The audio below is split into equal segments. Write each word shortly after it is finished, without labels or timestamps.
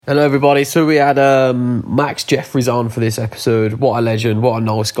Hello everybody, so we had Max Jeffries on for this episode. What a legend, what a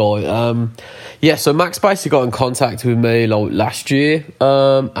nice guy. So Max basically got in contact with me last year,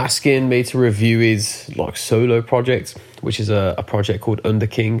 asking me to review his solo project, which is a project called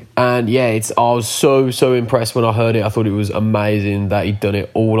Underking. And I was so impressed when I heard it. I thought it was amazing that he'd done it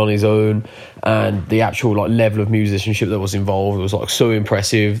all on his own, and the actual level of musicianship that was involved was so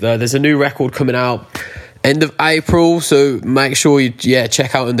impressive. There's a new record coming out end of April, so make sure you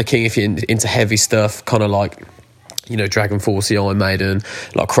check out Underking if you're into heavy stuff, kind of Dragon Force, Iron Maiden,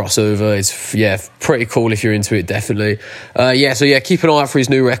 crossover. It's pretty cool if you're into it, definitely. Keep an eye out for his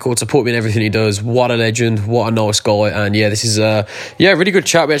new record. Support me in everything he does. What a legend, what a nice guy. And this is a really good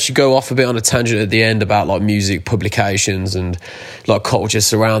chat. We actually go off a bit on a tangent at the end about music publications and culture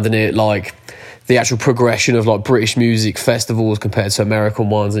surrounding it, the actual progression of British music festivals compared to American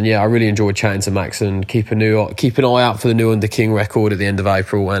ones. And I really enjoyed chatting to Max, and keep an eye out for the new Underking record at the end of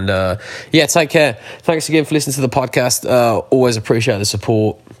April. And take care. Thanks again for listening to the podcast. Always appreciate the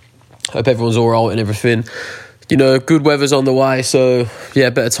support. Hope everyone's all right and everything. Good weather's on the way, so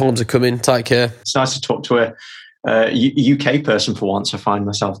better times are coming. Take care. It's nice to talk to a UK person for once. I find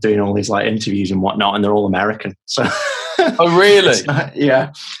myself doing all these interviews and whatnot, and they're all American. So. Oh, really?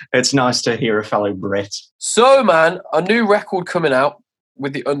 It's nice to hear a fellow Brit. So, man, a new record coming out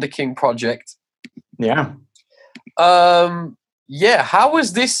with the Underking project. Yeah. How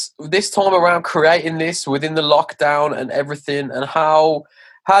was this time around creating this within the lockdown and everything? And how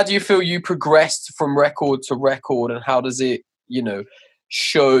do you feel you progressed from record to record, and how does it,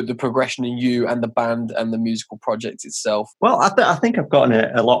 show the progression in you and the band and the musical project itself? Well, I think I've gotten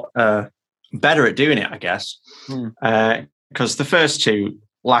a lot better at doing it, I guess, because the first two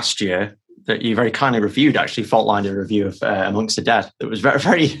last year that you very kindly reviewed, actually fault-lined a review of Amongst the Dead. That was very,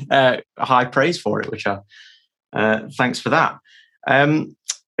 very high praise for it, which thanks for that.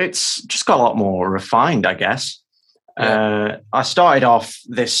 It's just got a lot more refined, I guess. I started off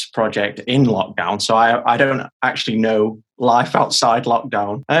this project in lockdown, so I don't actually know life outside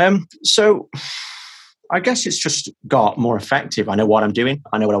lockdown. So I guess it's just got more effective. I know what I'm doing.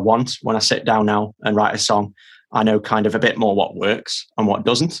 I know what I want when I sit down now and write a song. I know kind of a bit more what works and what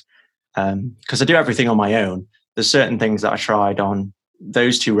doesn't. Because I do everything on my own. There's certain things that I tried on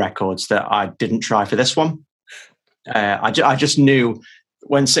those two records that I didn't try for this one. I just knew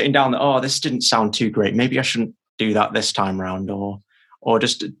when sitting down that, this didn't sound too great. Maybe I shouldn't do that this time round, or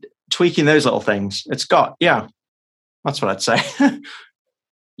just tweaking those little things. It's got, that's what I'd say.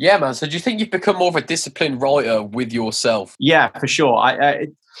 Yeah, man. So do you think you've become more of a disciplined writer with yourself? Yeah, for sure.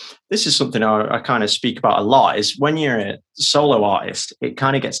 This is something I kind of speak about a lot, is when you're a solo artist, it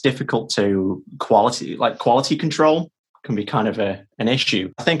kind of gets difficult to quality control can be kind of an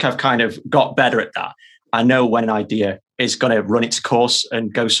issue. I think I've kind of got better at that. I know when an idea is going to run its course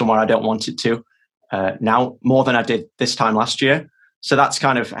and go somewhere I don't want it to now, more than I did this time last year. So that's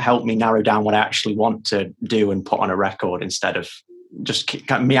kind of helped me narrow down what I actually want to do and put on a record instead of just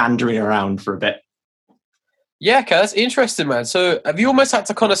kind of meandering around for a bit. Yeah, okay, that's interesting, man. So have you almost had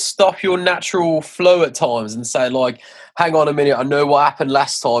to kind of stop your natural flow at times and say, hang on a minute, I know what happened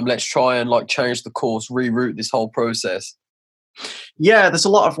last time, let's try and change the course, reroute this whole process? Yeah, there's a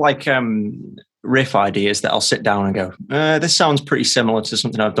lot of riff ideas that I'll sit down and go, this sounds pretty similar to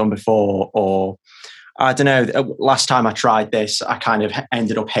something I've done before, or I don't know, last time I tried this, I kind of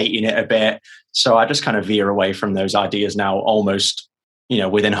ended up hating it a bit. So I just kind of veer away from those ideas now, almost,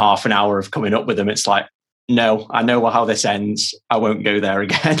 within half an hour of coming up with them. It's no, I know how this ends. I won't go there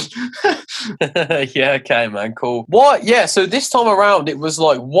again. Yeah, okay, man, cool. What? Yeah, so this time around, it was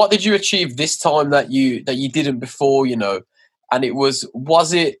what did you achieve this time that you didn't before, And is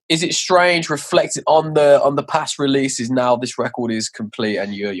it strange reflecting on the past releases now this record is complete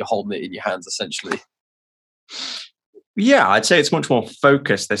and you're holding it in your hands essentially? Yeah, I'd say it's much more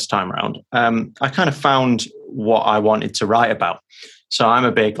focused this time around. I kind of found what I wanted to write about. So I'm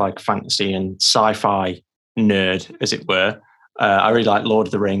a big fantasy and sci-fi nerd, as it were. I really like Lord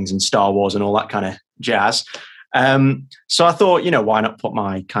of the Rings and Star Wars and all that kind of jazz. So I thought, why not put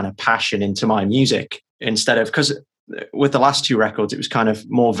my kind of passion into my music instead of, because with the last two records, it was kind of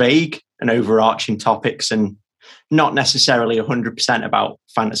more vague and overarching topics and not necessarily 100% about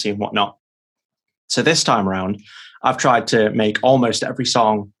fantasy and whatnot. So this time around, I've tried to make almost every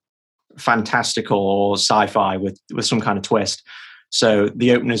song fantastical or sci-fi with some kind of twist. So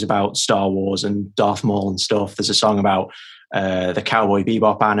the opener's about Star Wars and Darth Maul and stuff. There's a song about the Cowboy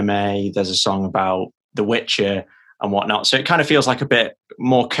Bebop anime. There's a song about The Witcher and whatnot. So it kind of feels like a bit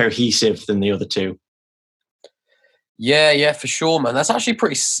more cohesive than the other two. Yeah, for sure, man. That's actually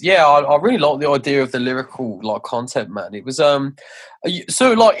pretty. Yeah, I really like the idea of the lyrical like content, man. It was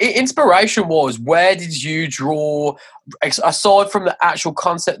so like inspiration was. Where did you draw aside from the actual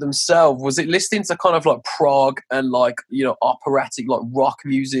concept themselves? Was it listening to kind of like prog and like operatic like rock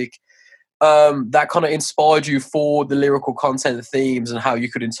music that kind of inspired you for the lyrical content themes and how you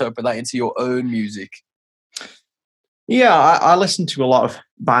could interpret that into your own music? Yeah, I listen to a lot of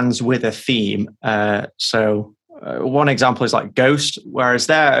bands with a theme. One example is like Ghost, whereas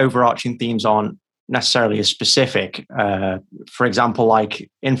their overarching themes aren't necessarily as specific. For example, like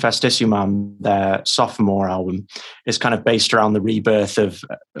Infestissumam, their sophomore album, is kind of based around the rebirth of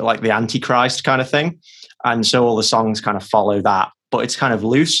like the Antichrist kind of thing. And so all the songs kind of follow that, but it's kind of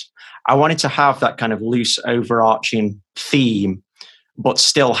loose. I wanted to have that kind of loose overarching theme, but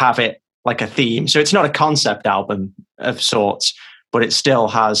still have it like a theme. So it's not a concept album of sorts, but it still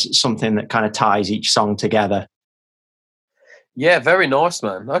has something that kind of ties each song together. Yeah, very nice,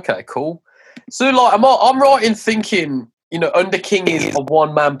 man. Okay, cool. So, like, I'm right in thinking, Underking is a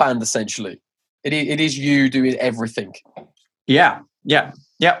one-man band, essentially. It is you doing everything. Yeah.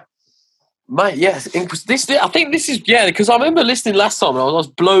 Mate, yes. I think this is, because I remember listening last time and I was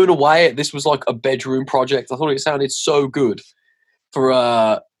blown away. This was like a bedroom project. I thought it sounded so good for,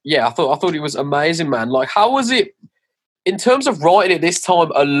 I thought it was amazing, man. Like, how was it, in terms of writing it this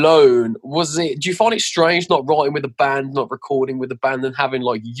time alone, do you find it strange not writing with a band, not recording with a band, and having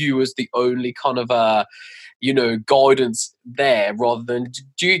like you as the only kind of guidance there, rather than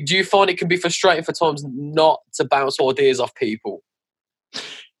do you find it can be frustrating for times not to bounce ideas off people?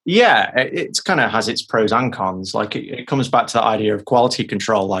 Yeah, it's kind of has its pros and cons. Like it comes back to the idea of quality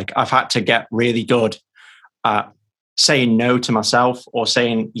control. Like I've had to get really good at saying no to myself or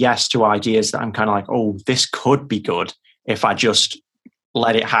saying yes to ideas that I'm kind of like, oh, this could be good if I just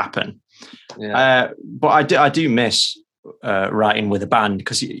let it happen. Yeah. But I do miss writing with a band,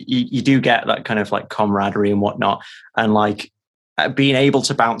 because you do get that kind of like camaraderie and whatnot, and like being able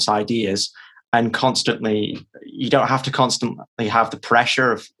to bounce ideas, and constantly, you don't have to constantly have the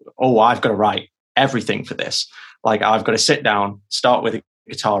pressure of, oh, I've got to write everything for this. Like I've got to sit down, start with a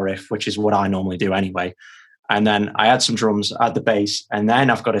guitar riff, which is what I normally do anyway. And then I add some drums, add the bass, and then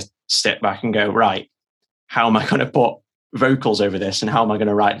I've got to sit back and go, right, how am I going to put vocals over this, and how am I going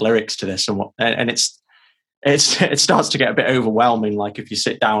to write lyrics to this? And it starts to get a bit overwhelming. Like if you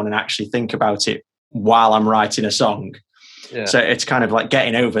sit down and actually think about it while I'm writing a song. Yeah. So it's kind of like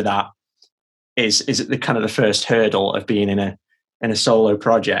getting over that is the kind of the first hurdle of being in a solo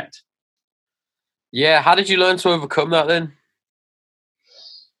project. Yeah. How did you learn to overcome that then?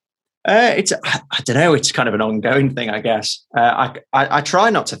 I don't know. It's kind of an ongoing thing, I guess. I try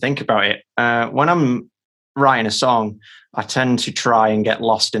not to think about it. When I'm writing a song, I tend to try and get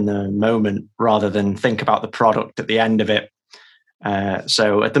lost in the moment rather than think about the product at the end of it.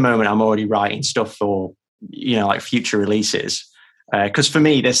 So at the moment, I'm already writing stuff for, like future releases. Because for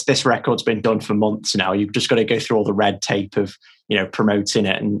me, this record's been done for months now. You've just got to go through all the red tape of, promoting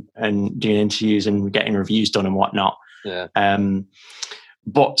it and doing interviews and getting reviews done and whatnot. Yeah.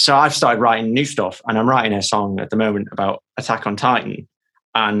 But so I've started writing new stuff, and I'm writing a song at the moment about Attack on Titan.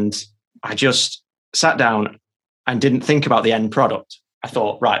 And I just sat down and didn't think about the end product. I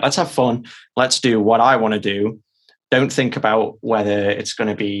thought, right, let's have fun. Let's do what I want to do. Don't think about whether it's going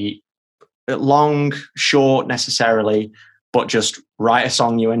to be long, short necessarily, but just write a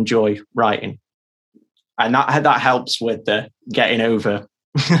song you enjoy writing. And that helps with the getting over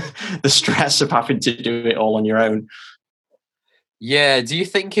the stress of having to do it all on your own. Yeah. Do you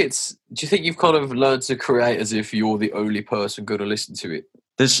think you've kind of learned to create as if you're the only person going to listen to it?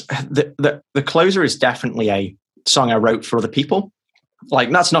 There's the Closer is definitely a song I wrote for other people.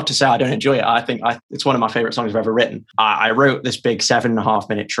 Like, that's not to say I don't enjoy it. I think it's one of my favorite songs I've ever written. I wrote this big 7.5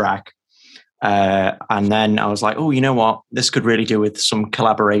 minute track. And then I was like, oh, you know what? This could really do with some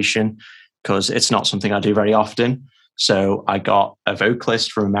collaboration, because it's not something I do very often. So I got a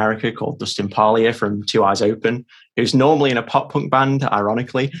vocalist from America called Dustin Parlier from Two Eyes Open, who's normally in a pop punk band,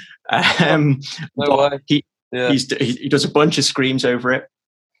 ironically. No way. He does a bunch of screams over it.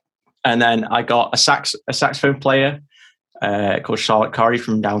 And then I got a saxophone player called Charlotte Corey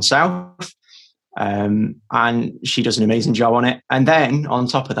from down south. And she does an amazing job on it. And then on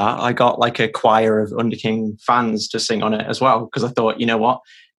top of that, I got like a choir of Underking fans to sing on it as well, because I thought, you know what,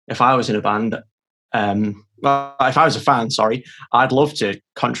 if I was in a band, if I was a fan, I'd love to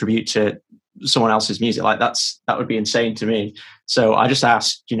contribute to someone else's music. Like that would be insane to me. So I just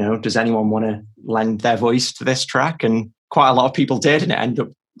asked, does anyone want to lend their voice to this track? And quite a lot of people did, and it ended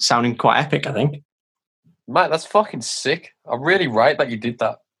up sounding quite epic, I think. Mate, that's fucking sick. I really rate that you did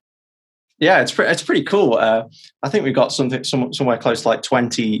that. Yeah, it's pretty cool. I think we got somewhere close to like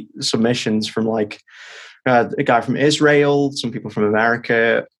 20 submissions from like a guy from Israel, some people from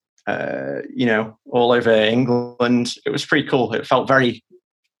America, all over England. It was pretty cool. It felt very,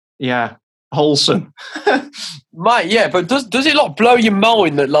 wholesome. Mate, yeah, but does it like blow your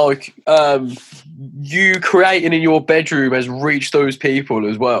mind that like you creating in your bedroom has reached those people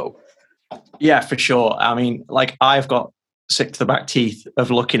as well? Yeah, for sure. I mean, like I've got sick to the back teeth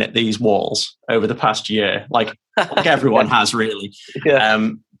of looking at these walls over the past year, like everyone has really.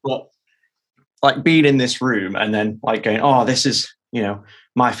 Yeah. But like being in this room and then like going, oh, this is,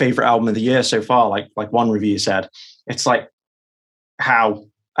 my favorite album of the year so far. Like one review said, it's like how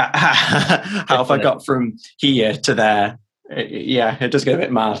have I got from here to there? It does get a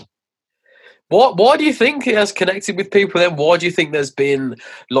bit mad. Why do you think it has connected with people then? Why do you think there's been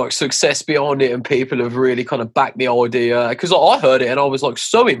like success behind it and people have really kind of backed the idea? Because I heard it and I was like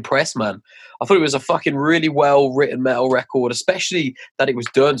so impressed, man. I thought it was a fucking really well written metal record, especially that it was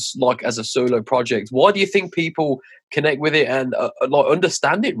done like as a solo project. Why do you think people connect with it and like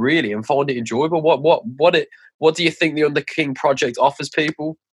understand it really and find it enjoyable? What do you think the Underking project offers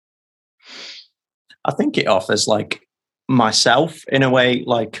people? I think it offers like myself in a way,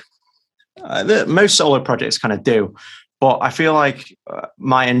 like most solo projects kind of do, but I feel like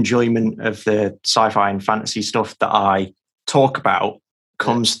my enjoyment of the sci-fi and fantasy stuff that I talk about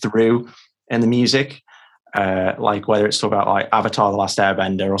comes through in the music, like whether it's talk about like Avatar: The Last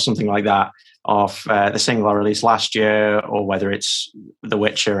Airbender or something like that, of the single I released last year, or whether it's The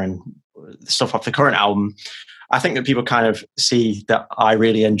Witcher and stuff off the current album. I think that people kind of see that I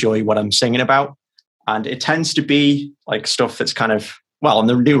really enjoy what I'm singing about, and it tends to be like stuff that's kind of, well, on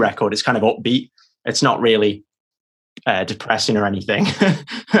the new record, it's kind of upbeat. It's not really depressing or anything.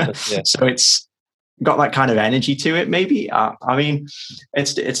 So it's got that kind of energy to it, maybe. I mean,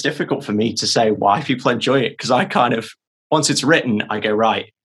 it's difficult for me to say why people enjoy it, because I kind of, once it's written, I go,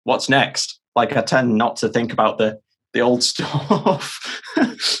 right, what's next? Like, I tend not to think about the old stuff.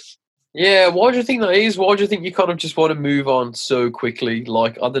 Yeah, why do you think that is? Why do you think you kind of just want to move on so quickly?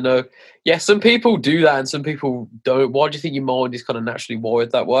 Like, I don't know. Yeah, some people do that and some people don't. Why do you think your mind is kind of naturally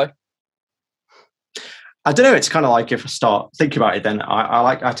wired that way? I don't know. It's kind of like if I start thinking about it, then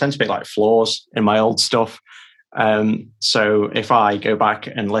I tend to make like flaws in my old stuff. So if I go back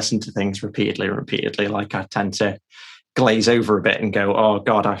and listen to things repeatedly, like I tend to glaze over a bit and go, oh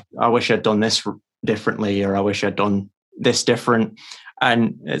God, I wish I'd done this differently, or I wish I'd done this different.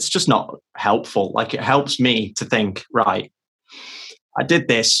 And it's just not helpful. Like, it helps me to think, right, I did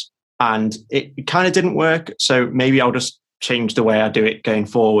this and it kind of didn't work. So maybe I'll just change the way I do it going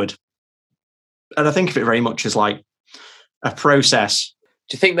forward. And I think of it very much as like a process.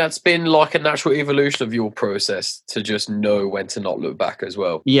 Do you think that's been like a natural evolution of your process to just know when to not look back as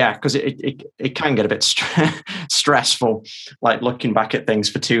well? Yeah, because it can get a bit stressful, like looking back at things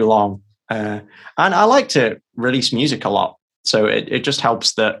for too long. And I like to release music a lot. So it just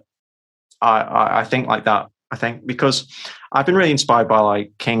helps that I think like that. I think because I've been really inspired by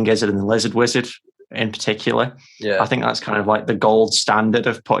like King Gizzard and the Lizard Wizard in particular. Yeah, I think that's kind of like the gold standard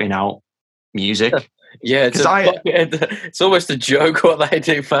of putting out music. yeah, it's almost a joke what they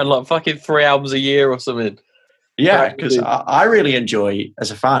do, man. Like fucking 3 albums a year or something. Yeah, because I really enjoy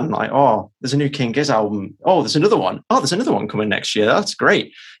as a fan, like, oh, there's a new King Giz album. Oh, there's another one. Oh, there's another one coming next year. That's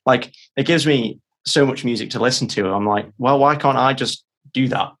great. Like, it gives me so much music to listen to. I'm like, well, why can't I just do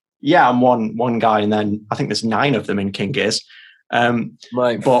that? Yeah, I'm one guy, and then I think there's 9 of them in King Giz.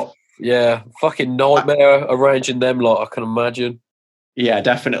 Mate, but yeah, fucking nightmare arranging them, like, I can imagine. Yeah,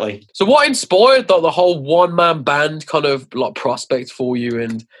 definitely. So what inspired the whole one-man band kind of like prospect for you?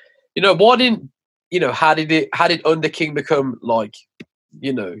 And, why didn't, how did Underking become like,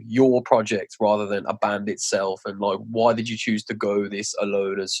 your project rather than a band itself? And like, why did you choose to go this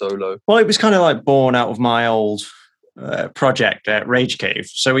alone as solo? Well, it was kind of like born out of my old project at Rage Cave.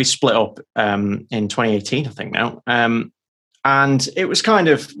 So we split up in 2018, I think now. And it was kind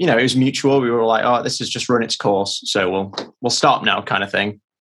of, it was mutual. We were like, oh, this has just run its course, so we'll stop now, kind of thing.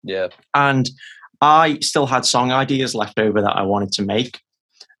 Yeah. And I still had song ideas left over that I wanted to make.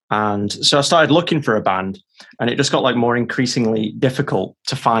 And so I started looking for a band, and it just got like more increasingly difficult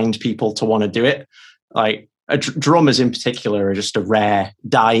to find people to want to do it. Like drummers in particular are just a rare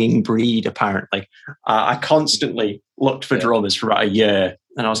dying breed, apparently. I constantly looked for drummers for about a year,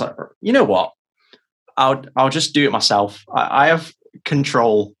 and I was like, you know what? I'll just do it myself. I have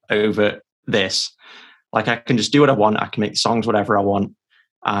control over this. Like, I can just do what I want. I can make songs whatever I want.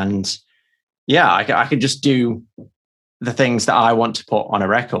 And yeah, I can just do the things that I want to put on a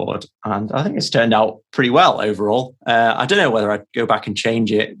record. And I think it's turned out pretty well overall. I don't know whether I'd go back and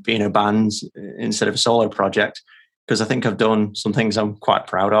change it, being a band instead of a solo project, because I think I've done some things I'm quite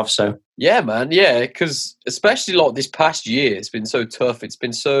proud of. So yeah, man, yeah, because especially like this past year, it's been so tough. For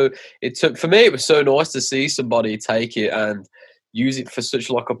me, it was so nice to see somebody take it and use it for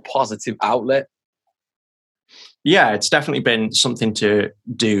such like a positive outlet. Yeah, it's definitely been something to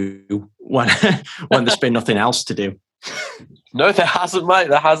do when there's been nothing else to do. No, there hasn't, mate.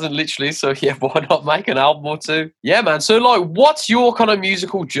 There hasn't, literally. So yeah, why not make an album or two? Yeah, man. So like, what's your kind of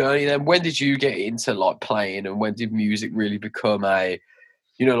musical journey then? When did you get into like playing, and when did music really become a,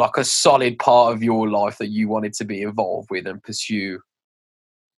 like a solid part of your life that you wanted to be involved with and pursue?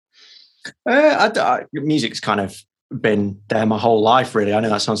 Music's kind of been there my whole life, really. I know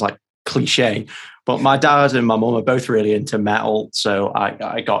that sounds like cliche, but my dad and my mum are both really into metal, so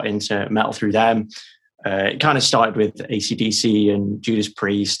I got into metal through them. It kind of started with AC/DC and Judas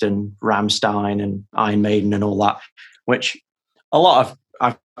Priest and Rammstein and Iron Maiden and all that, which a lot of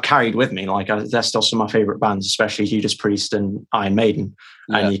I've carried with me. Like they're still some of my favorite bands, especially Judas Priest and Iron Maiden.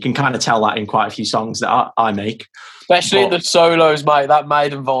 Yeah. And you can kind of tell that in quite a few songs that I make. Especially the solos, mate. That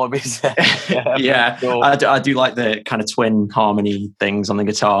Maiden vibe is there. Yeah, cool. I do like the kind of twin harmony things on the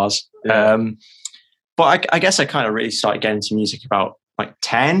guitars. Yeah. But I guess I kind of really started getting into music about like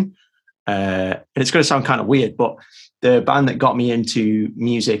 10. And it's going to sound kind of weird, but the band that got me into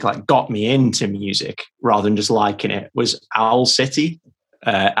music rather than just liking it, was Owl City,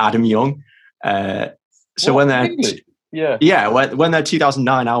 Adam Young. So when when their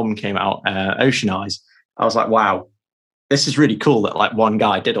 2009 album came out, Ocean Eyes, I was like, wow, this is really cool that like one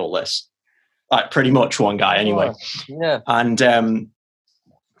guy did all this, like pretty much one guy anyway. Yeah. And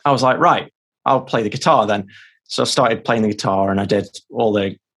I was like, right, I'll play the guitar then. So I started playing the guitar and I did all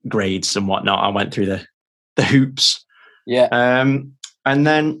the grades and whatnot. I went through the hoops. Yeah. And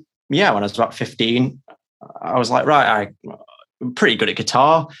then, when I was about 15, I was like, right, I'm pretty good at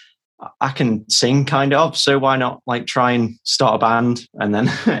guitar. I can sing kind of, so why not like try and start a band? And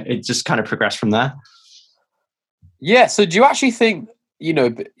then it just kind of progressed from there. Yeah. So do you actually think,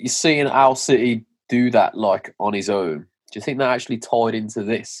 you're seeing Owl City do that like on his own? Do you think that actually tied into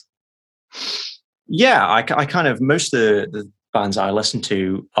this? Yeah, I kind of, most of the bands I listen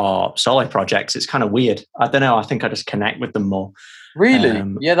to are solo projects. It's kind of weird. I don't know. I think I just connect with them more. Really?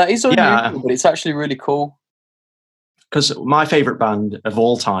 Yeah, that is unusual, but it's actually really cool. Because my favorite band of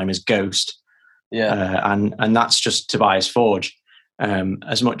all time is Ghost. Yeah. And that's just Tobias Forge.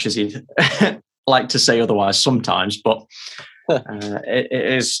 As much as he'd like to say otherwise sometimes, but it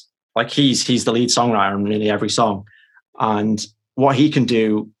is like he's the lead songwriter on nearly every song. And what he can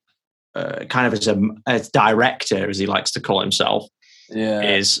do kind of as a director, as he likes to call himself,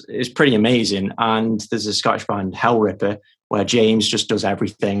 is pretty amazing. And there's a Scottish band, Hell Ripper, where James just does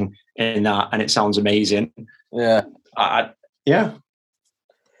everything in that, and it sounds amazing. Yeah.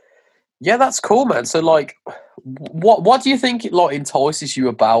 Yeah, that's cool, man. So like, what do you think like entices you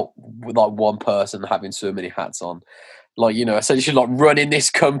about like one person having so many hats on? Like, essentially like running this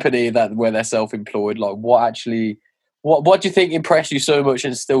company where they're self-employed. Like what do you think impressed you so much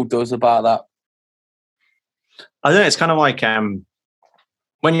and still does about that? I think it's kind of like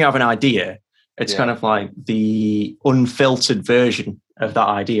when you have an idea, it's kind of like the unfiltered version of that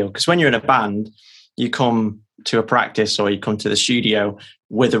idea. Because when you're in a band, you come to a practice or you come to the studio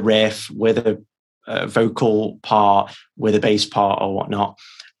with a riff, with a vocal part, with a bass part or whatnot.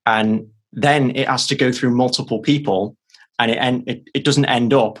 And then it has to go through multiple people, and it doesn't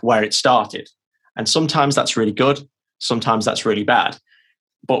end up where it started. And sometimes that's really good. Sometimes that's really bad.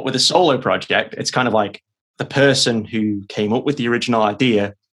 But with a solo project, it's kind of like the person who came up with the original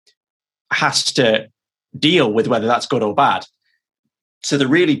idea has to deal with whether that's good or bad. So the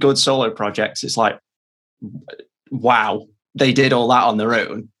really good solo projects, it's like, wow, they did all that on their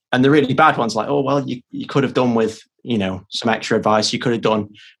own. And the really bad ones, like, oh, well, you could have done with, some extra advice. You could have done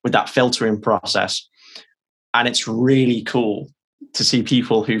with that filtering process. And it's really cool to see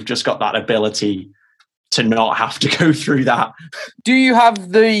people who've just got that ability to not have to go through that. Do you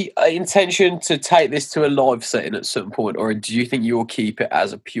have the intention to take this to a live setting at some point, or do you think you'll keep it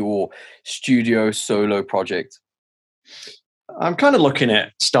as a pure studio solo project? I'm kind of looking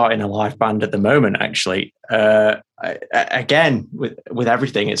at starting a live band at the moment, actually. Again, with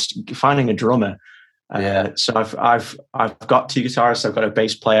everything, it's finding a drummer. So I've got two guitarists, I've got a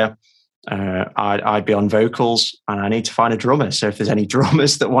bass player. I'd be on vocals, and I need to find a drummer. So if there's any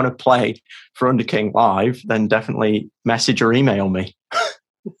drummers that want to play for Underking live, then definitely message or email me.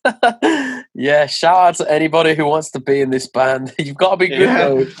 Yeah, shout out to anybody who wants to be in this band. You've got to be good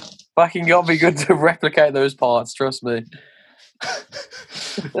though. Fucking got to be good to replicate those parts, trust me.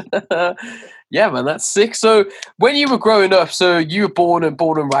 Yeah, man, that's sick. So when you were growing up, so you were born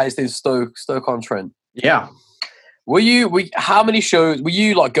and raised in Stoke-on-Trent. Yeah. How many shows were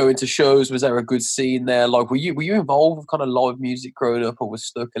you like going to shows? Was there a good scene there? Like, were you involved with kind of live music growing up, or was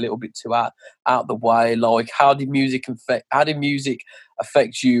Stoke a little bit too out the way? Like, how did music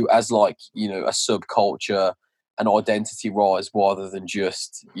affect you as, like, you know, a subculture, an identity rise, rather than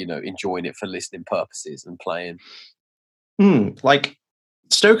just, you know, enjoying it for listening purposes and playing? Like,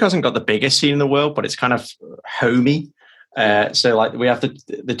 Stoke hasn't got the biggest scene in the world, but it's kind of homey. So like we have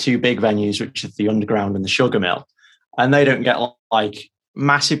the two big venues, which are the Underground and the Sugar Mill, and they don't get like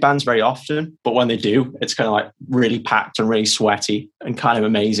massive bands very often, but when they do, it's kind of like really packed and really sweaty and kind of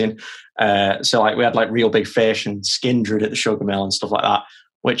amazing. So like we had like Real Big Fish and Skindred at the Sugar Mill and stuff like that,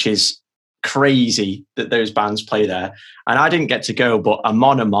 which is crazy that those bands play there. And I didn't get to go, but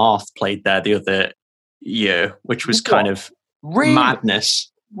Amon Amarth played there the other year, which was kind of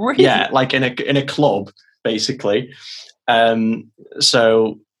madness. Really? Yeah, like in a club, basically.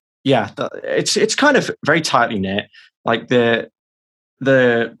 So yeah, it's kind of very tightly knit. Like the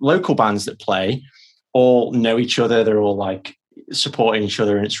local bands that play all know each other. They're all like supporting each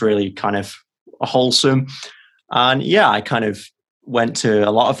other, and it's really kind of wholesome. And yeah, I kind of went to a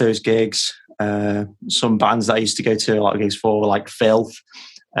lot of those gigs. Some bands that I used to go to a lot of gigs for were like Filth,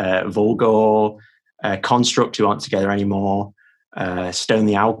 Vulgar, Construct, who aren't together anymore, Stone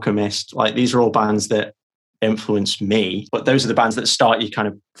the Alchemist. Like, these are all bands that influenced me, but those are the bands that start you kind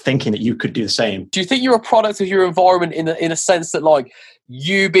of thinking that you could do the same. Do you think you're a product of your environment in a sense that, like,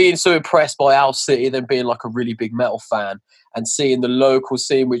 you being so impressed by Owl City, then being like a really big metal fan, and seeing the local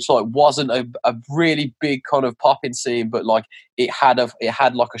scene, which like wasn't a really big kind of popping scene, but like it had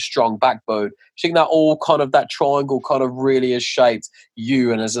like a strong backbone? Do you think that all kind of that triangle kind of really has shaped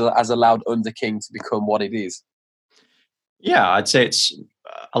you and has allowed Underking to become what it is? Yeah, I'd say it's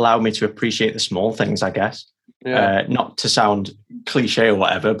allowed me to appreciate the small things, I guess. Yeah. Not to sound cliche or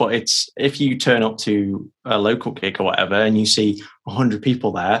whatever, but it's, if you turn up to a local gig or whatever and you see 100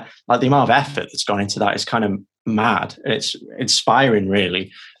 people there, like, the amount of effort that's gone into that is kind of mad. It's inspiring,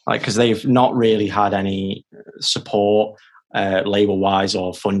 really, like, because they've not really had any support, label wise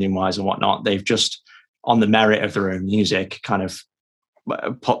or funding wise and whatnot. They've just, on the merit of their own music, kind of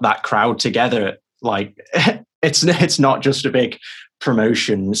put that crowd together. Like, it's not just a big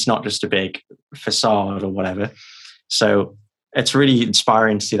promotion, it's not just a big facade or whatever. So it's really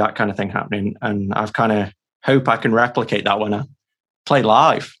inspiring to see that kind of thing happening, and I've kind of hope I can replicate that when I play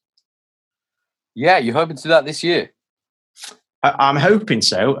live. Yeah, you're hoping to do that this year? I'm hoping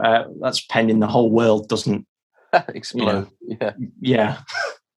so. That's pending the whole world doesn't explode. Yeah.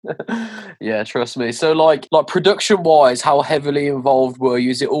 Yeah, trust me. So like production wise, how heavily involved were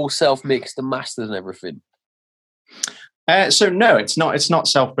you? Is it all self-mixed and mastered and everything? So no, it's not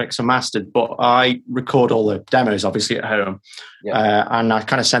self-mixed and mastered, but I record all the demos obviously at home. And I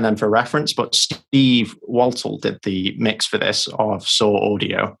kind of send them for reference. But Steve Waltle did the mix for this of Saw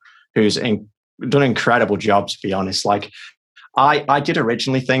Audio, who's done an incredible job, to be honest. Like, I did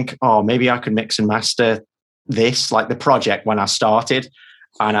originally think, oh, maybe I could mix and master this, like the project, when I started.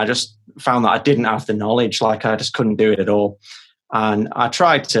 And I just found that I didn't have the knowledge, like I just couldn't do it at all. And I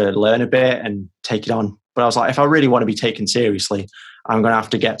tried to learn a bit and take it on. But I was like, if I really want to be taken seriously, I'm going to have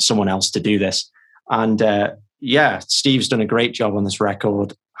to get someone else to do this. And Steve's done a great job on this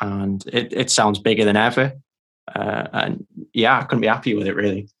record, and it sounds bigger than ever. And yeah, I couldn't be happier with it,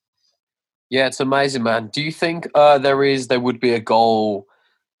 really. Yeah, it's amazing, man. Do you think there would be a goal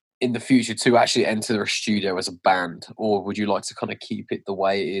in the future to actually enter a studio as a band, or would you like to kind of keep it the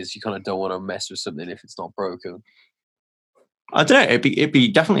way it is? You kind of don't want to mess with something if it's not broken. I don't know. It'd be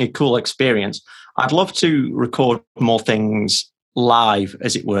definitely a cool experience. I'd love to record more things live,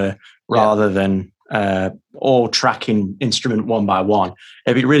 as it were, rather than all tracking instrument one by one.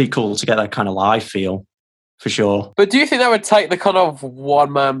 It'd be really cool to get that kind of live feel, for sure. But do you think that would take the kind of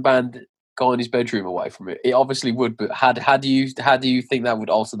one-man band guy in his bedroom away from it? It obviously would, but how do you think that would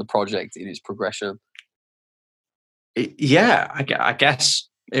alter the project in its progression? I guess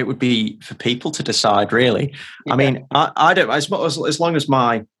it would be for people to decide, really. Yeah. I mean, I don't, as long as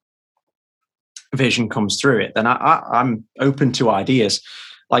my vision comes through it, then I'm open to ideas.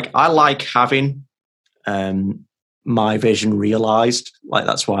 Like, I like having my vision realized. Like,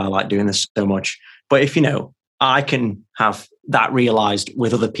 that's why I like doing this so much. But if, I can have that realized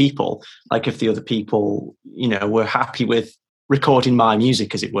with other people, like if the other people, were happy with recording my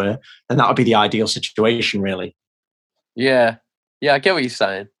music, as it were, then that would be the ideal situation, really. Yeah. Yeah, I get what you're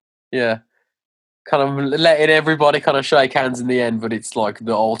saying. Yeah. kind of letting everybody kind of shake hands in the end, but it's like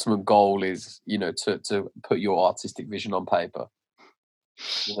the ultimate goal is, to put your artistic vision on paper.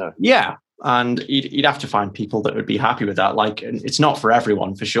 Yeah. And you'd have to find people that would be happy with that. Like, it's not for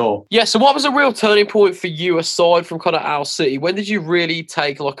everyone, for sure. Yeah, so what was a real turning point for you aside from kind of Owl City? When did you really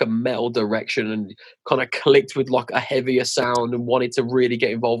take like a metal direction and kind of clicked with like a heavier sound and wanted to really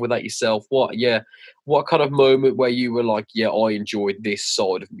get involved with that yourself? What kind of moment where you were like, yeah, I enjoyed this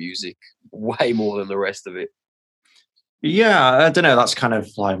side of music way more than the rest of it? Yeah, I don't know. That's kind of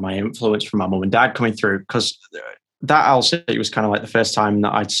like my influence from my mum and dad coming through, because that Owl City was kind of like the first time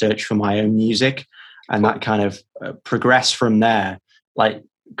that I'd searched for my own music, and that kind of progressed from there. Like,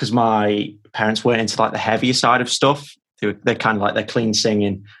 because my parents weren't into like the heavier side of stuff. They're kind of like they're clean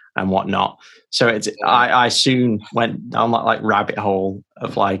singing and whatnot. So I soon went down that like rabbit hole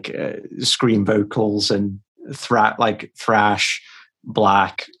of like scream vocals and thrash,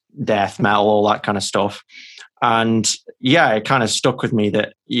 black, death metal, all that kind of stuff. And yeah, it kind of stuck with me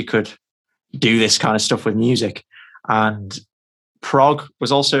that you could do this kind of stuff with music. And prog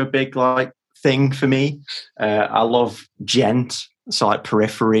was also a big like thing for me. I love gent, so like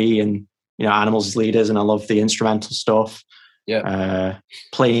Periphery and Animals as Leaders, and I love the instrumental stuff. Yeah,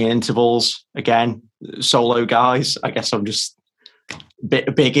 playing intervals again, solo guys. I guess I'm just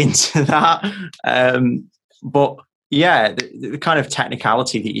big into that. But yeah, the kind of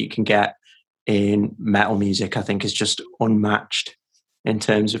technicality that you can get in metal music, I think, is just unmatched in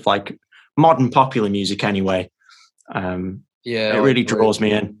terms of like modern popular music anyway. It really draws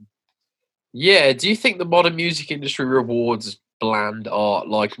me in. Yeah, do you think the modern music industry rewards bland art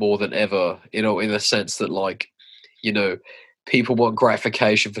like more than ever? In the sense that like, people want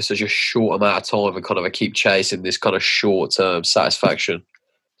gratification for such a short amount of time and kind of keep chasing this kind of short-term satisfaction.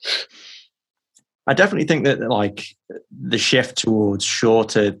 I definitely think that like the shift towards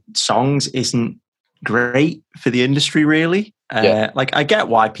shorter songs isn't great for the industry, really. Like, I get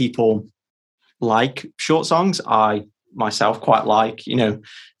why people like short songs. I myself quite like 3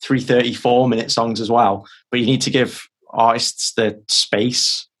 34-minute songs as well, but you need to give artists the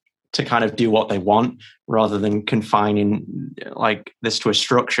space to kind of do what they want rather than confining like this to a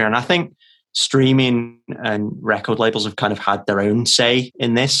structure. And I think streaming and record labels have kind of had their own say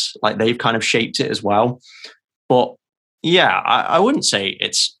in this, like they've kind of shaped it as well. But yeah, I wouldn't say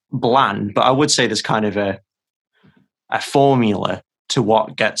it's bland, but I would say there's kind of a formula to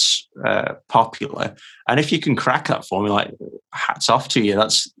what gets popular. And if you can crack that formula, like, hats off to you.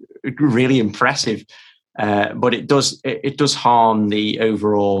 That's really impressive. But it does harm the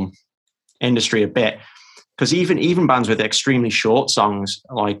overall industry a bit, because even bands with extremely short songs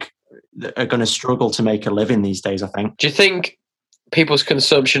like are going to struggle to make a living these days, I think. Do you think people's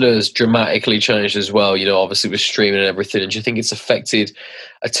consumption has dramatically changed as well, obviously with streaming and everything? And do you think it's affected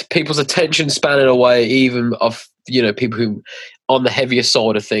people's attention span in a way, even of, people who on the heavier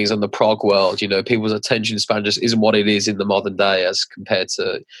side of things, on the prog world, people's attention span just isn't what it is in the modern day as compared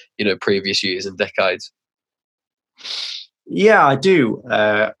to, previous years and decades? Yeah, I do.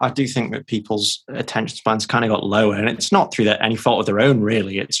 I do think that people's attention spans kind of got lower, and it's not through any fault of their own,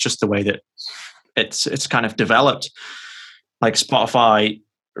 really. It's just the way that it's kind of developed. Like Spotify,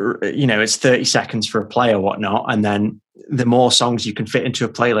 it's 30 seconds for a play or whatnot, and then the more songs you can fit into a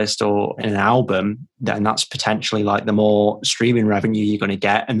playlist or in an album, then that's potentially like the more streaming revenue you're going to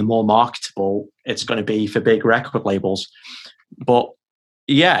get, and the more marketable it's going to be for big record labels. But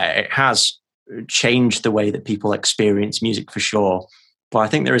yeah, it has changed the way that people experience music for sure. But I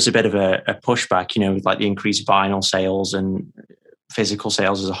think there is a bit of a pushback, with like the increased vinyl sales and physical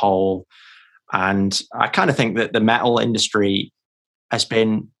sales as a whole. And I kind of think that the metal industry has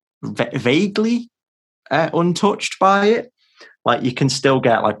been vaguely untouched by it. Like, you can still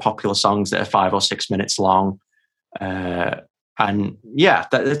get like popular songs that are 5 or 6 minutes long. And yeah,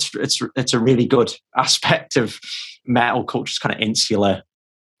 it's a really good aspect of metal culture's kind of insular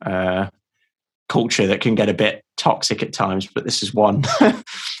culture that can get a bit toxic at times, but this is one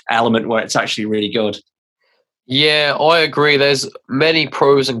element where it's actually really good. Yeah, I agree. There's many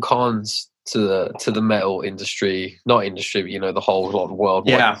pros and cons to the metal industry, not industry, but the whole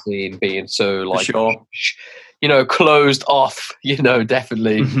worldwide scene being so like, sure. Closed off.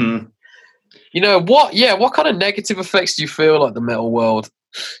 Definitely. Mm-hmm. What kind of negative effects do you feel like the metal world,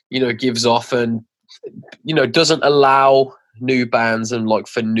 gives off and doesn't allow new bands and like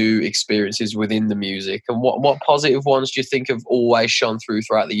for new experiences within the music? And what positive ones do you think have always shone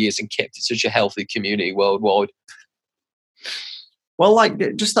throughout the years and kept it such a healthy community worldwide? Well,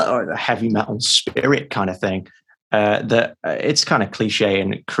 like just that heavy metal spirit kind of thing. That it's kind of cliche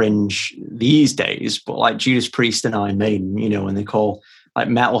and cringe these days, but like Judas Priest and Iron Maiden, when they call like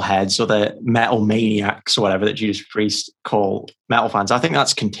metalheads or the metal maniacs or whatever that Judas Priest call metal fans. I think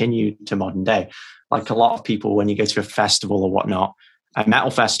that's continued to modern day. Like a lot of people, when you go to a festival or whatnot, a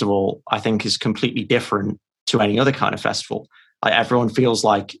metal festival, I think, is completely different to any other kind of festival. Like everyone feels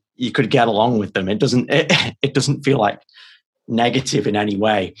like you could get along with them. It doesn't feel like negative in any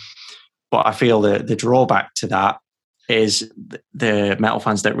way. But I feel the drawback to that is the metal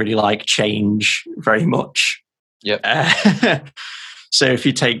fans don't really like change very much. Yep. So if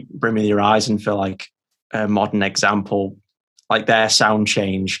you take Bring Me the Horizon for like a modern example, like their sound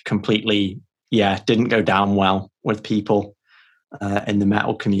change completely, didn't go down well with people in the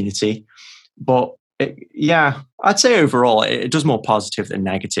metal community. But I'd say overall it does more positive than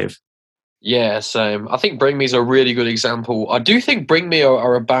negative. Yeah, same. I think Bring Me is a really good example. I do think Bring Me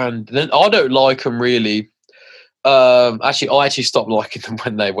are a band. I don't like them really. I actually stopped liking them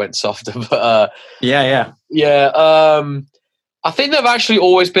when they went softer. But yeah. I think they've actually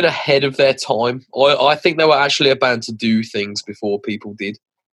always been ahead of their time. I think they were actually a band to do things before people did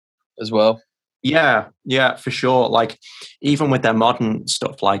as well. Yeah, for sure. Like even with their modern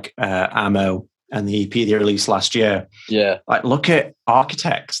stuff like Ammo and the EP they released last year. Yeah. Like look at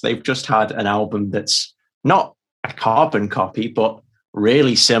Architects. They've just had an album that's not a carbon copy, but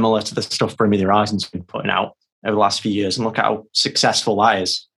really similar to the stuff Bring Me the Horizon's been putting out over the last few years. And look how successful that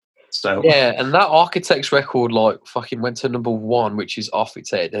is. So yeah, and that Architects record like fucking went to #1, which is off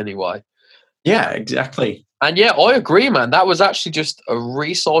its head anyway. Yeah, exactly. And yeah, I agree, man. That was actually just a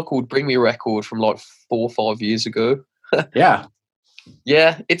recycled Bring Me record from like 4 or 5 years ago. Yeah.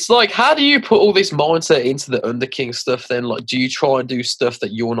 Yeah, it's like, how do you put all this mindset into the Underking stuff then? Like, do you try and do stuff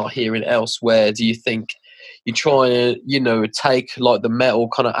that you're not hearing elsewhere? Do you think you try and, take like the metal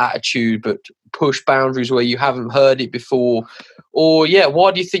kind of attitude but push boundaries where you haven't heard it before? Or,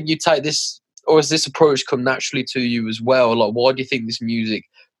 why do you think you take this, or has this approach come naturally to you as well? Like, why do you think this music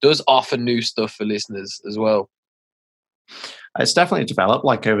does offer new stuff for listeners as well? It's definitely developed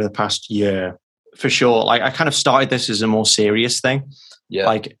like over the past year, for sure. Like I kind of started this as a more serious thing. Yeah.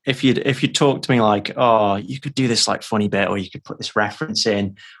 Like if you talk to me like, oh, you could do this like funny bit, or you could put this reference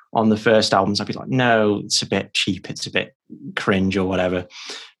in on the first albums, I'd be like, no, it's a bit cheap, it's a bit cringe or whatever.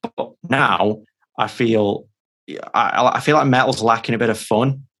 But now I feel like metal's lacking a bit of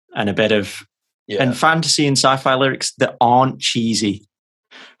fun and a bit of and fantasy and sci-fi lyrics that aren't cheesy.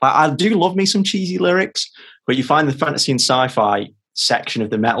 Like I do love me some cheesy lyrics, but you find the fantasy and sci-fi section of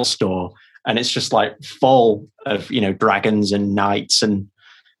the metal store and it's just like full of, dragons and knights and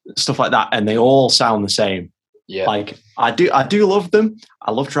stuff like that. And they all sound the same. Yeah. Like I do love them.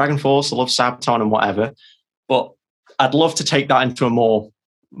 I love Dragon Force. I love Sabaton and whatever, but I'd love to take that into a more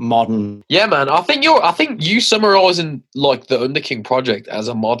modern. Yeah, man. I think you summarizing like the Underking project as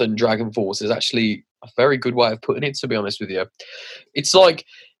a modern Dragon Force is actually a very good way of putting it, to be honest with you. It's like,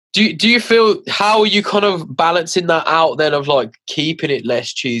 do you feel, how are you kind of balancing that out then of like keeping it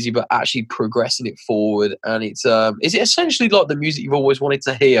less cheesy but actually progressing it forward? And it's is it essentially like the music you've always wanted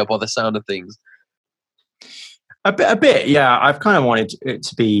to hear by the sound of things? A bit, yeah. I've kind of wanted it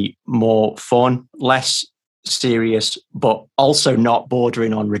to be more fun, less serious, but also not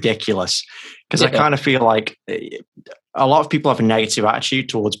bordering on ridiculous. Because I kind of feel like a lot of people have a negative attitude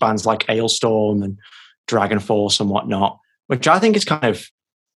towards bands like Ailstorm and Dragon Force and whatnot, which I think is kind of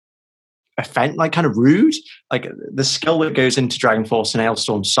kind of rude. Like the skill that goes into Dragon Force and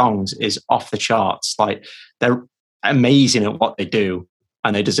Ailstorm songs is off the charts. Like they're amazing at what they do,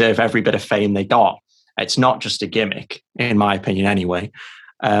 and they deserve every bit of fame they got. It's not just a gimmick, in my opinion, anyway.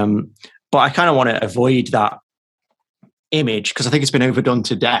 But I kind of want to avoid that image because I think it's been overdone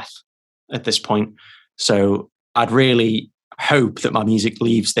to death at this point. So I'd really hope that my music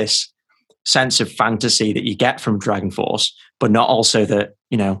leaves this sense of fantasy that you get from Dragon Force, but not also that,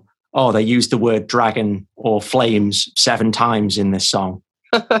 they used the word dragon or flames 7 times in this song.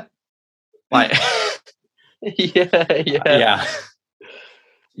 Like, yeah.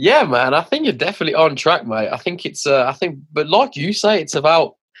 Yeah, man. I think you're definitely on track, mate. I think but like you say, it's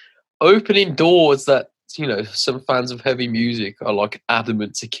about opening doors that, some fans of heavy music are like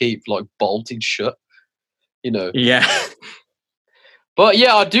adamant to keep like bolted shut, Yeah. But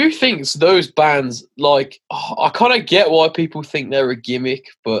yeah, I do think those bands, like, I kind of get why people think they're a gimmick,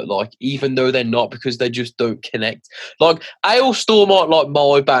 but like, even though they're not, because they just don't connect. Like, Ailstorm aren't like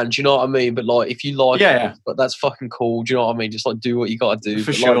my band, do you know what I mean? But like, if you like it, but that's fucking cool, do you know what I mean? Just like, do what you gotta do.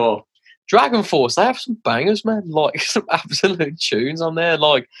 For sure. Like, Dragon Force, they have some bangers, man. Like, some absolute tunes on there.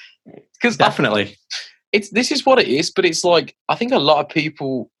 Like, because definitely, this is what it is. But it's like, I think a lot of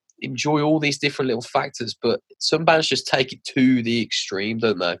people enjoy all these different little factors, but some bands just take it to the extreme,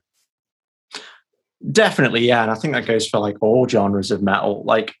 don't they? Definitely, yeah. And I think that goes for like all genres of metal.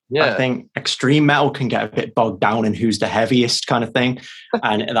 Like, I think extreme metal can get a bit bogged down in who's the heaviest kind of thing.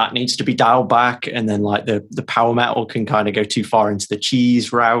 And that needs to be dialed back. And then like the power metal can kind of go too far into the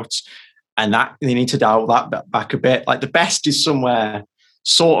cheese route. And that they need to dial that back a bit. Like the best is somewhere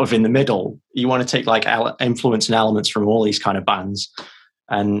sort of in the middle. You want to take like influence and elements from all these kind of bands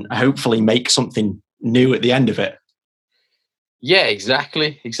and hopefully make something new at the end of it. Yeah,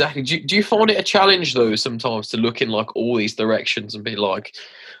 exactly. Do you find it a challenge though sometimes to look in like all these directions and be like,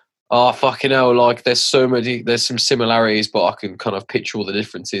 oh fucking hell, like there's some similarities, but I can kind of picture all the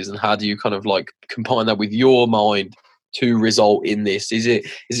differences, and how do you kind of like combine that with your mind to result in this? Is it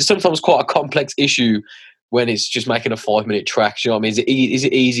sometimes quite a complex issue when it's just making a 5-minute track? You know what I mean? Is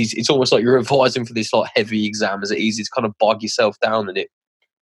it easy? It's almost like you're revising for this like heavy exam. Is it easy to kind of bog yourself down in it?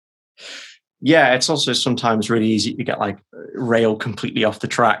 Yeah, it's also sometimes really easy to get like rail completely off the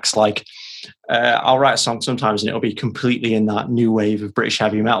tracks. Like I'll write a song sometimes and it'll be completely in that new wave of British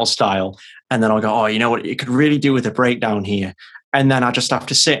heavy metal style. And then I'll go, oh, you know what? It could really do with a breakdown here. And then I just have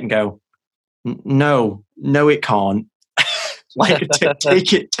to sit and go, no, it can't. Like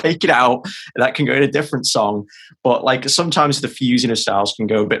take it out. That can go in a different song. But like sometimes the fusing of styles can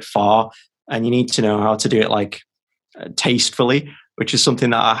go a bit far, and you need to know how to do it like tastefully, which is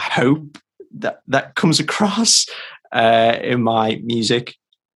something that I hope that comes across in my music.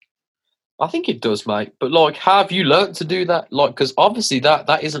 I think it does, mate. But like, have you learned to do that? Like, because obviously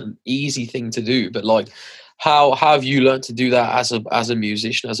that isn't an easy thing to do. But like, how have you learned to do that as a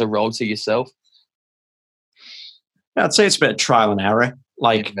musician, as a role to yourself? I'd say it's a bit of trial and error.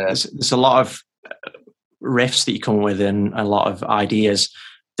 Like, there's a lot of riffs that you come with and a lot of ideas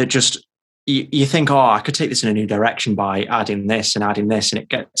that just you think, oh, I could take this in a new direction by adding this, and it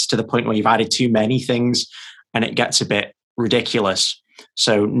gets to the point where you've added too many things and it gets a bit ridiculous.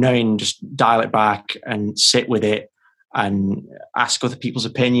 So knowing, just dial it back and sit with it and ask other people's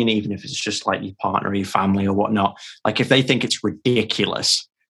opinion, even if it's just like your partner or your family or whatnot. Like if they think it's ridiculous,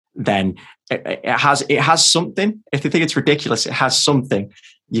 then it has something. If they think it's ridiculous, it has something.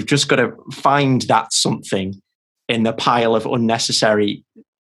 You've just got to find that something in the pile of unnecessary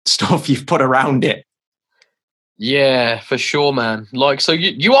stuff you've put around it. Yeah, for sure, man. Like, so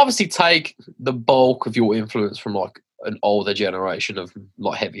you obviously take the bulk of your influence from like an older generation of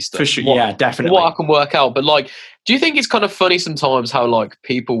like heavy stuff. For sure, yeah, definitely. What I can work out, but like, do you think it's kind of funny sometimes how like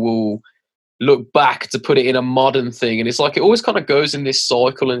people will look back to put it in a modern thing, and it's like it always kind of goes in this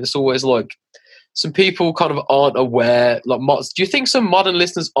cycle, and it's always like some people kind of aren't aware. Like, do you think some modern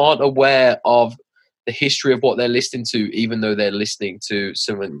listeners aren't aware of the history of what they're listening to, even though they're listening to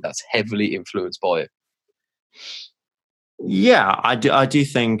someone that's heavily influenced by it? Yeah, I do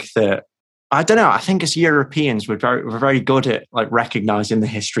think that. I don't know. I think as Europeans, we're very good at like recognizing the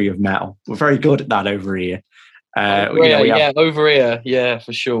history of metal. We're very good at that over here. Over here, yeah,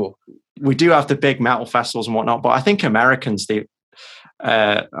 for sure. We do have the big metal festivals and whatnot, but I think Americans, a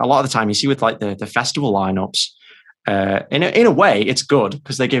lot of the time, you see with like the festival lineups. In a way, it's good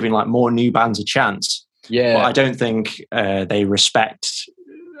because they're giving like more new bands a chance. Yeah, but I don't think they respect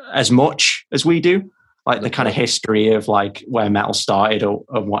as much as we do, like the kind of history of like where metal started or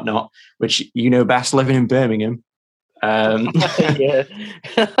whatnot, which you know best living in Birmingham. Yeah,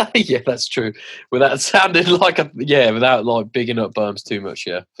 yeah, that's true. Without sounding like without like bigging up Berms too much.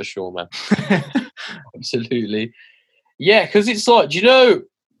 Yeah, for sure, man. Absolutely. Yeah, because it's like,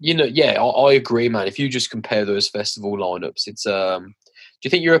 yeah, I agree, man. If you just compare those festival lineups, it's do you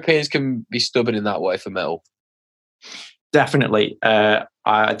think Europeans can be stubborn in that way for metal? Definitely.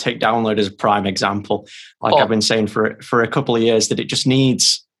 I take Download as a prime example. Like I've been saying for a couple of years that it just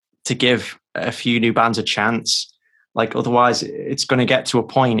needs to give a few new bands a chance. Like otherwise it's going to get to a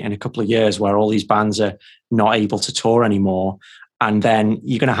point in a couple of years where all these bands are not able to tour anymore. And then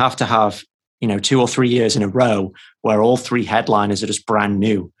you're going to have, 2 or 3 years in a row where all 3 headliners are just brand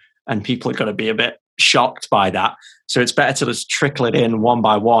new, and people are going to be a bit shocked by that. So it's better to just trickle it in one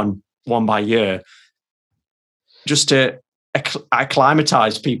by year, just to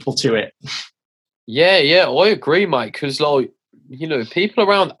acclimatize people to it. Yeah, I agree, mate. Because like, people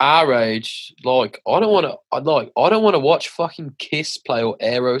around our age, like, I don't want to watch fucking Kiss play or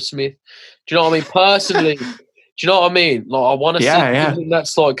Aerosmith. Do you know what I mean? Personally, do you know what I mean? Like, I want to see something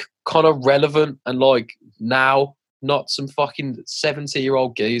that's like kind of relevant and like now, not some fucking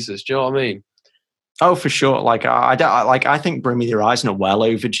 70-year-old geezers. Do you know what I mean? Oh, for sure. Like I think Bring Me the Horizon are well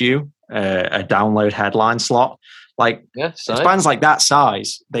overdue a Download headline slot. Like it's bands like that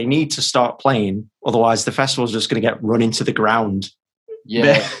size, they need to start playing. Otherwise, the festival's just going to get run into the ground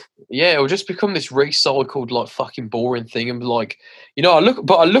Yeah. Yeah, it'll just become this recycled, like, fucking boring thing. And, like, I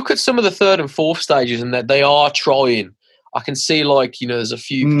look at some of the third and fourth stages and that they are trying. I can see, like, there's a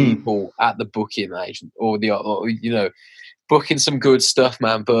few people at the booking agent or booking some good stuff,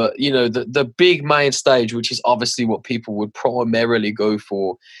 man. But, the big main stage, which is obviously what people would primarily go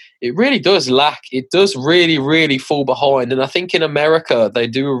for, it really does lack. It does really, really fall behind. And I think in America, they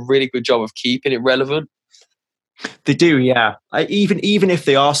do a really good job of keeping it relevant. They do, yeah. Even if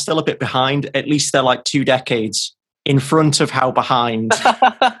they are still a bit behind, at least they're like 2 decades in front of how behind.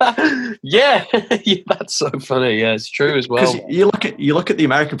 Yeah, that's so funny. Yeah, it's true as well. Because you look at the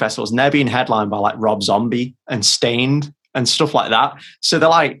American festivals, and they're being headlined by like Rob Zombie and Stained and stuff like that. So they're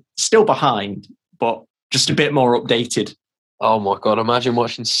like still behind, but just a bit more updated. Oh my god! Imagine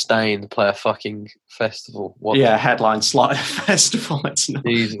watching Stained play a fucking festival. Headline slot festival. It's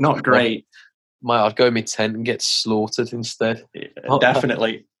not great. Mate, I'd go in my tent and get slaughtered instead. Yeah,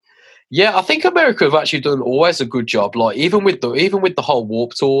 definitely. Yeah, I think America have actually done always a good job. Like even with the whole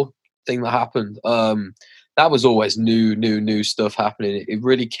Warped Tour thing that happened, that was always new stuff happening. It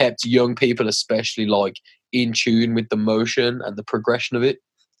really kept young people, especially, like, in tune with the motion and the progression of it.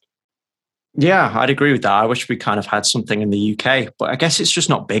 Yeah, I'd agree with that. I wish we kind of had something in the UK, but I guess it's just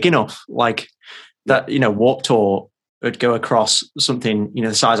not big enough. Like that, Warped Tour would go across something,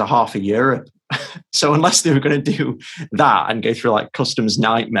 the size of half of Europe. So unless they were going to do that and go through like customs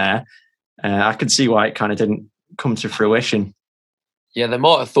nightmare, I could see why it kind of didn't come to fruition. Yeah, they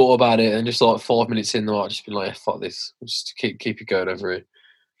might have thought about it and just like 5 minutes in, they might have just been like, fuck this, we'll just keep it going over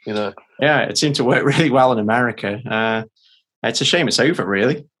here, Yeah, it seemed to work really well in America. It's a shame it's over,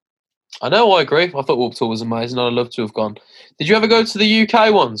 really. I know, I agree. I thought Warped Tour was amazing. I'd love to have gone. Did you ever go to the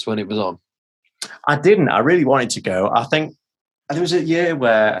UK ones when it was on? I didn't. I really wanted to go. I think there was a year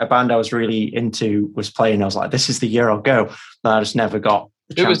where a band I was really into was playing. I was like, this is the year I'll go. And I just never got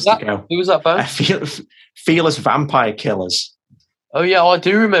the chance to go. Who was that band? Fearless Vampire Killers. Oh, yeah, I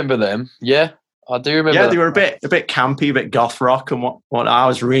do remember them. Yeah, I do remember. Yeah, they were a bit campy, a bit goth rock, and what I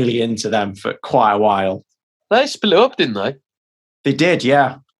was really into them for quite a while. They split up, didn't they? They did,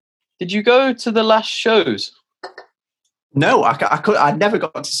 yeah. Did you go to the last shows? No, I never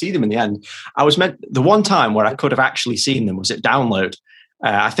got to see them in the end. The one time where I could have actually seen them was at Download.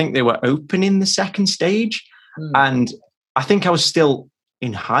 I think they were opening the second stage, and I think I was still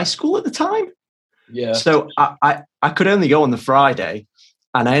in high school at the time. Yeah. So I could only go on the Friday,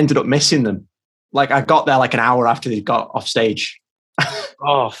 and I ended up missing them. Like I got there like an hour after they got off stage.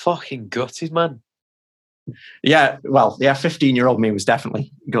 Oh, fucking gutted, man. Yeah, well, 15-year-old me was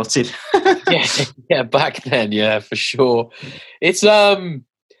definitely gutted. yeah, back then, yeah, for sure. It's doesn't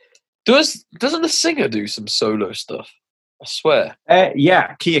the singer do some solo stuff? I swear.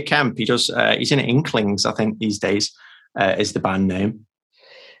 Yeah, Kia Kemp. He does. He's in Inklings, I think, these days. Is the band name?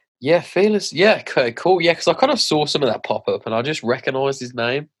 Yeah, Fearless. Yeah, okay, cool. Yeah, because I kind of saw some of that pop up, and I just recognised his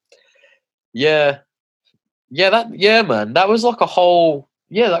name. Yeah, man. That was like a whole.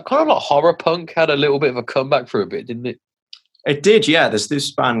 Yeah, that kind of like horror punk had a little bit of a comeback for a bit, didn't it? It did, yeah. There's this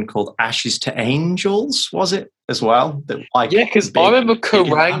band called Ashes to Angels, was it, as well? Yeah, because I remember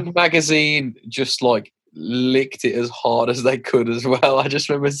Kerrang! Magazine just like licked it as hard as they could as well. I just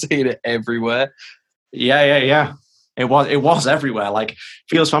remember seeing it everywhere. Yeah. It was everywhere. Like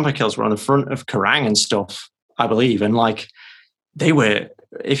Fearless Vampire Killers were on the front of Kerrang! And stuff, I believe. And like they were,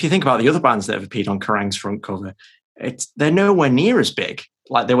 if you think about the other bands that have appeared on Kerrang's front cover, they're nowhere near as big.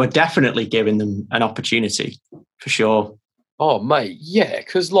 Like they were definitely giving them an opportunity for sure. Oh, mate, yeah,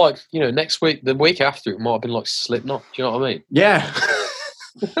 because like next week, the week after, it might have been like Slipknot. Do you know what I mean? Yeah.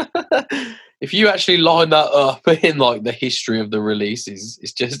 If you actually line that up in like the history of the releases,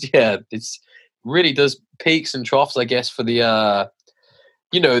 it's just it's really does peaks and troughs, I guess, for the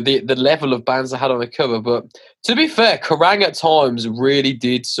the level of bands I had on the cover. But to be fair, Kerrang! At times really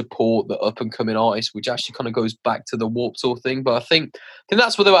did support the up and coming artists, which actually kind of goes back to the Warped Tour thing. But I think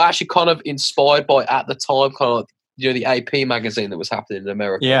that's what they were actually kind of inspired by at the time, kind of like, the AP magazine that was happening in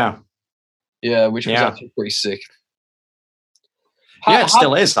America. Yeah, which was actually pretty sick. It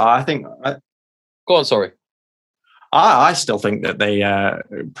still is. I think. Go on, sorry. I still think that they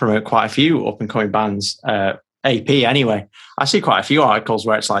promote quite a few up and coming bands. AP anyway. I see quite a few articles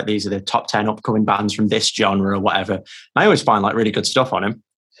where it's like these are the top 10 upcoming bands from this genre or whatever. I always find like really good stuff on them.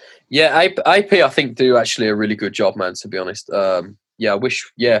 Yeah, AP I think do actually a really good job, man, to be honest. I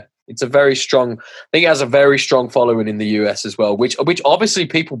wish it's a very strong, I think it has a very strong following in the US as well, which obviously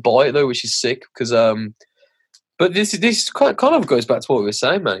people buy it though, which is sick because but this kind of goes back to what we were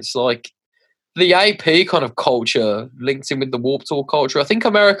saying, man. It's like the AP kind of culture linked in with the Warped Tour culture. I think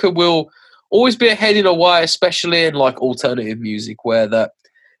America will always be ahead in a way, especially in like alternative music, where that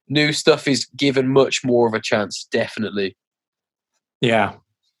new stuff is given much more of a chance. Definitely. Yeah,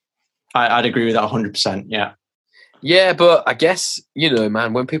 I'd agree with that 100%. Yeah. Yeah, but I guess,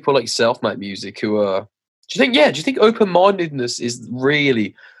 man, when people like yourself make music who are, do you think open-mindedness is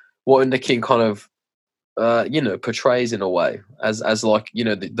really what Underking kind of, portrays in a way as like,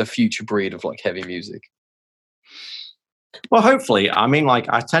 the future breed of like heavy music? Well, hopefully. I mean, like,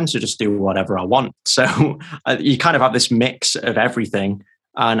 I tend to just do whatever I want. So you kind of have this mix of everything.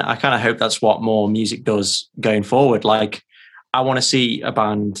 And I kind of hope that's what more music does going forward. Like, I want to see a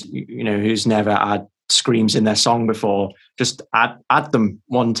band, who's never had screams in their song before, just add them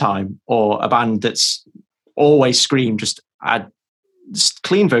one time, or a band that's always scream, just add just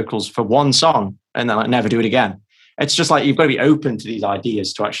clean vocals for one song and then like never do it again. It's just like you've got to be open to these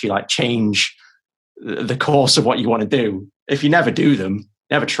ideas to actually like change the course of what you want to do. If you never do them,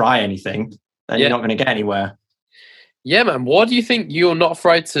 never try anything, then you're not going to get anywhere. Yeah, man. Why do you think you're not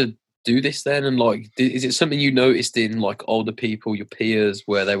afraid to do this then? And like, is it something you noticed in like older people, your peers,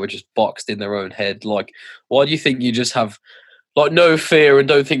 where they were just boxed in their own head? Like, why do you think you just have like no fear and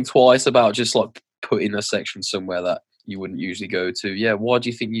don't think twice about just like putting a section somewhere that you wouldn't usually go to? Yeah, why do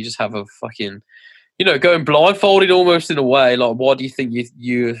you think you just have a fucking, going blindfolded almost in a way? Like, why do you think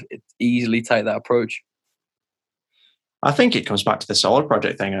you easily take that approach? I think it comes back to the solo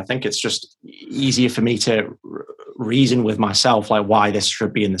project thing. I think it's just easier for me to reason with myself, like why this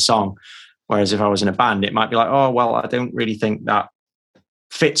should be in the song. Whereas if I was in a band, it might be like, oh, well, I don't really think that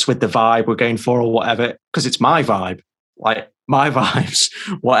fits with the vibe we're going for or whatever, because it's my vibe. Like my vibes,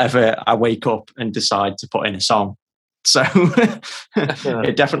 whatever I wake up and decide to put in a song. So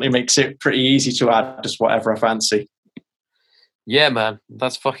it definitely makes it pretty easy to add just whatever I fancy. Yeah, man.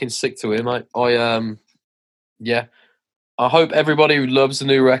 That's fucking sick to hear, mate. Yeah. I hope everybody loves the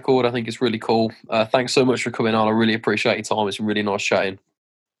new record. I think it's really cool. Thanks so much for coming on. I really appreciate your time. It's been really nice chatting.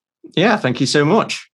 Yeah, thank you so much.